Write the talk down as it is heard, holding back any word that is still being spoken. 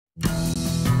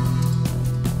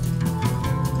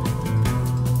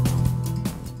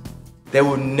There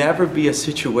will never be a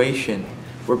situation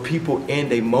where people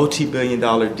end a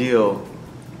multi-billion-dollar deal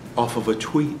off of a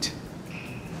tweet.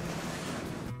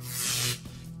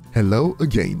 Hello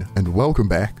again, and welcome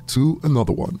back to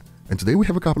another one. And today we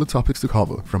have a couple of topics to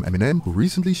cover from Eminem, who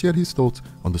recently shared his thoughts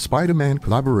on the Spider-Man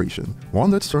collaboration,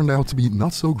 one that's turned out to be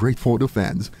not so great for the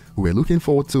fans, who are looking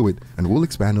forward to it, and we'll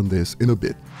expand on this in a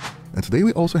bit. And today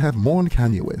we also have more on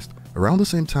Kanye West. Around the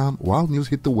same time, wild news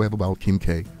hit the web about Kim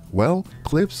K. Well,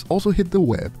 clips also hit the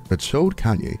web that showed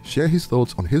Kanye share his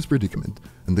thoughts on his predicament,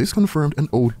 and this confirmed an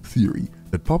old theory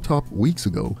that popped up weeks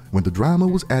ago when the drama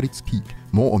was at its peak.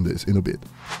 More on this in a bit.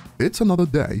 It's another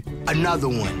day, another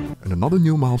one, and another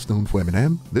new milestone for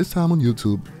Eminem, this time on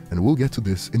YouTube, and we'll get to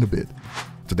this in a bit.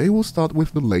 Today we'll start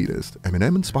with the latest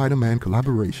Eminem and Spider-Man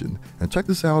collaboration, and check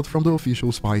this out from the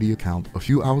official Spidey account a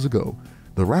few hours ago.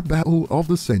 The rap battle of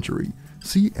the century.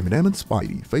 See Eminem and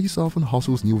Spidey face off on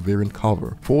Hustle's new variant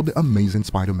cover for the Amazing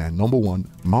Spider-Man #1,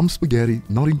 Mom Spaghetti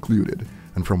not included.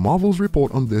 And from Marvel's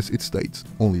report on this, it states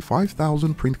only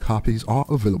 5,000 print copies are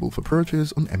available for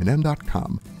purchase on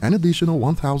Eminem.com. An additional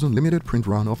 1,000 limited print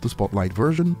run of the Spotlight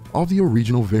version of the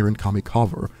original variant comic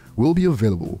cover will be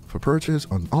available for purchase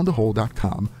on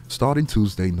OnTheWhole.com starting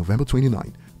Tuesday, November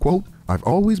 29. Quote, "I've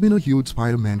always been a huge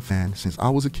Spider-Man fan since I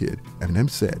was a kid," Eminem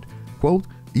said. Quote,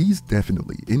 "He's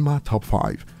definitely in my top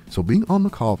 5. So being on the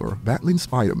cover, battling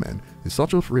Spider-Man, is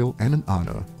such a thrill and an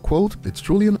honor." Quote, "It's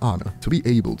truly an honor to be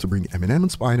able to bring Eminem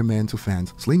and Spider-Man to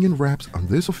fans slinging raps on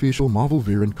this official Marvel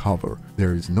variant cover.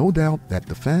 There is no doubt that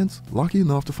the fans, lucky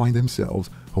enough to find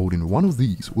themselves holding one of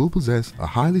these, will possess a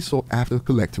highly sought-after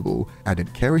collectible,"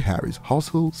 added Carrie Harris,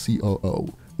 Hustle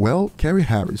COO. Well, Carrie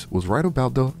Harris was right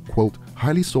about the, quote,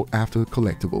 "highly sought-after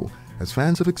collectible," as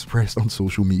fans have expressed on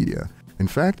social media. In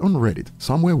fact, on Reddit,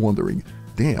 some were wondering,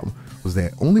 damn, was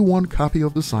there only one copy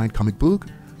of the signed comic book?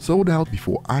 Sold out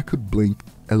before I could blink,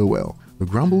 LOL. The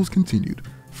grumbles continued.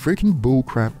 Freaking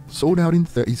bullcrap, sold out in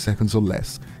 30 seconds or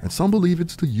less, and some believe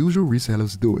it's the usual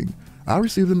resellers doing. I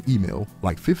received an email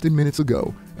like 15 minutes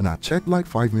ago, and I checked like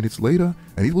 5 minutes later,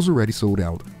 and it was already sold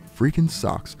out. Freaking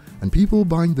sucks. And people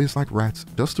buying this like rats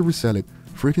just to resell it,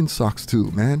 freaking sucks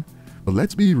too, man. But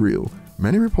let's be real.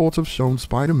 Many reports have shown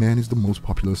Spider-Man is the most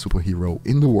popular superhero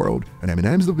in the world, and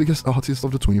Eminem's the biggest artist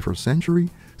of the 21st century,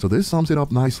 so this sums it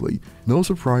up nicely. No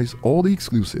surprise, all the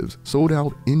exclusives sold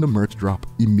out in the merch drop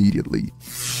immediately.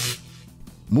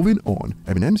 Moving on,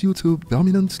 Eminem's YouTube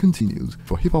dominance continues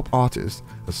for hip-hop artists,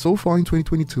 as so far in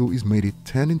 2022 he's made it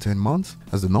 10 in 10 months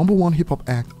as the #1 hip-hop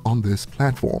act on this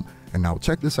platform. And now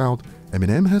check this out,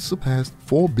 Eminem has surpassed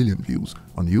 4 billion views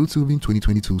on YouTube in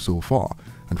 2022 so far,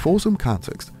 and for some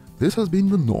context, this has been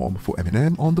the norm for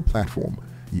Eminem on the platform.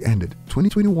 He ended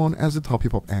 2021 as the top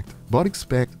hip-hop act, but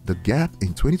expect the gap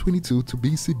in 2022 to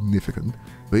be significant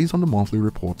based on the monthly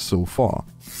reports so far.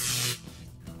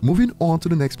 Moving on to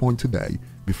the next point today,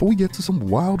 before we get to some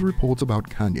wild reports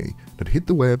about Kanye that hit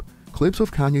the web, clips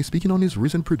of Kanye speaking on his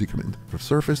recent predicament have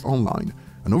surfaced online,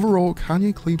 and overall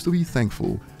Kanye claims to be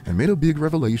thankful and made a big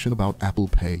revelation about Apple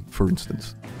Pay, for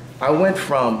instance. I went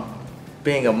from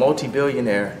being a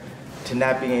multi-billionaire to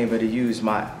not being able to use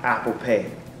my Apple Pay.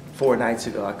 4 nights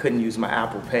ago, I couldn't use my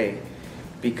Apple Pay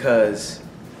because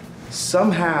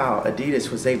somehow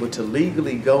Adidas was able to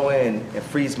legally go in and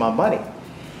freeze my money.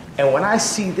 And when I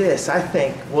see this, I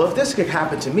think, well, if this could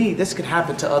happen to me, this could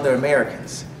happen to other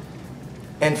Americans.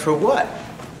 And for what?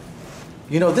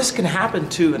 You know, this can happen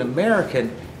to an American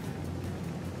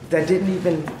that didn't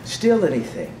even steal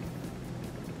anything,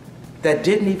 that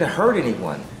didn't even hurt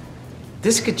anyone.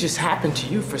 This could just happen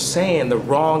to you for saying the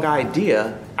wrong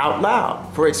idea out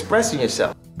loud, for expressing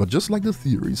yourself. But just like the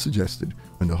theory suggested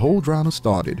when the whole drama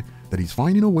started, that he's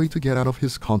finding a way to get out of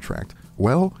his contract,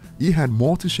 well, he had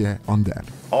more to share on that.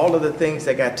 All of the things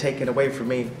that got taken away from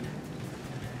me,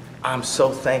 I'm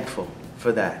so thankful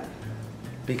for that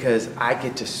because I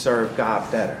get to serve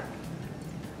God better.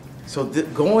 So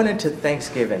going into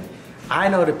Thanksgiving, I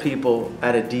know the people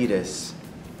at Adidas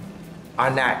are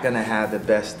not gonna have the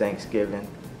best Thanksgiving.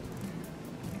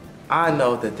 I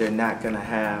know that they're not gonna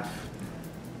have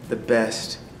the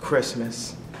best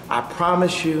Christmas. I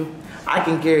promise you, I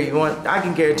can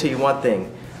guarantee you one thing.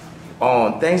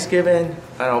 On Thanksgiving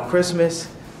and on Christmas,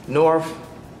 North,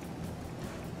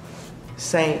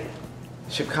 Saint,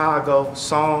 Chicago,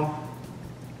 Song,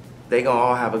 they gonna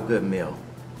all have a good meal.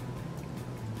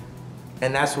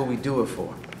 And that's what we do it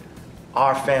for,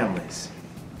 our families.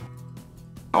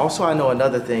 Also, I know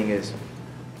another thing is,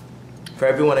 for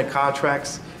everyone in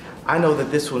contracts, I know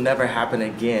that this will never happen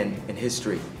again in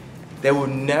history. There will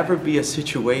never be a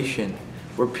situation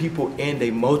where people end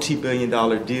a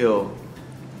multi-billion-dollar deal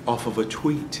off of a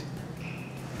tweet.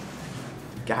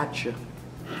 Gotcha.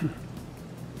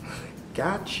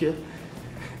 Gotcha.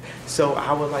 So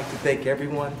I would like to thank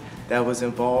everyone that was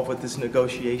involved with this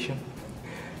negotiation.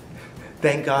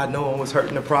 Thank God no one was hurt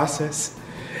in the process.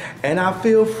 And I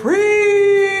feel free!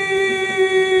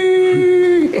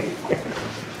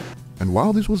 And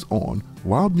while this was on,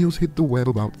 wild news hit the web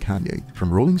about Kanye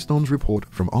from Rolling Stone's report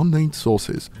from unnamed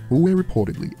sources who were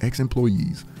reportedly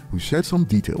ex-employees who shared some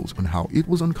details on how it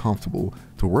was uncomfortable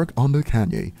to work under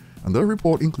Kanye. And the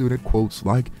report included quotes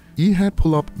like, he had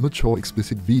pull up mature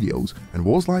explicit videos and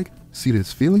was like, see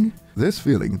this feeling? This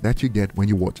feeling that you get when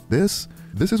you watch this?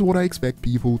 This is what I expect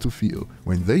people to feel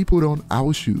when they put on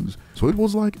our shoes. So it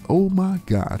was like, oh my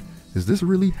God, is this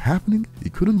really happening? He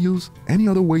couldn't use any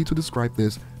other way to describe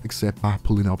this except by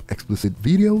pulling up explicit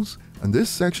videos. And this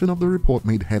section of the report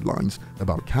made headlines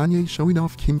about Kanye showing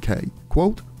off Kim K.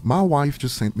 Quote, my wife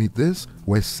just sent me this,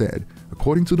 West said.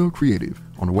 According to The Creative,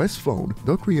 on West's phone,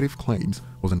 The Creative claims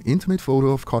was an intimate photo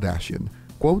of Kardashian.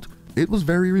 Quote, it was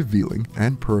very revealing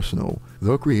and personal.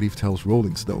 The Creative tells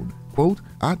Rolling Stone, quote,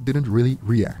 I didn't really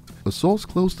react. A source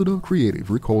close to The Creative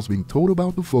recalls being told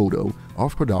about the photo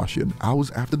of Kardashian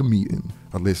hours after the meeting.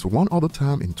 At least one other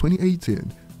time in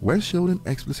 2018, West showed an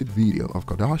explicit video of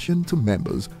Kardashian to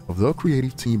members of The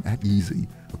Creative team at Yeezy,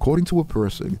 according to a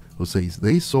person who says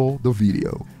they saw the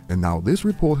video. And now this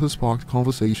report has sparked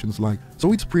conversations like,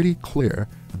 so it's pretty clear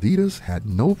Adidas had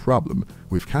no problem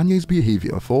with Kanye's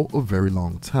behavior for a very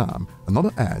long time.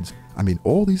 Another adds, I mean,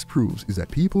 all this proves is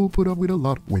that people put up with a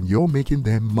lot when you're making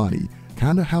them money.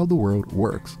 Kinda how the world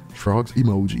works. Shrugs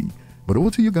emoji. But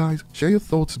over to you guys, share your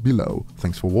thoughts below.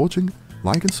 Thanks for watching,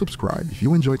 like and subscribe if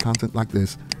you enjoy content like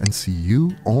this, and see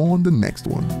you on the next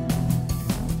one.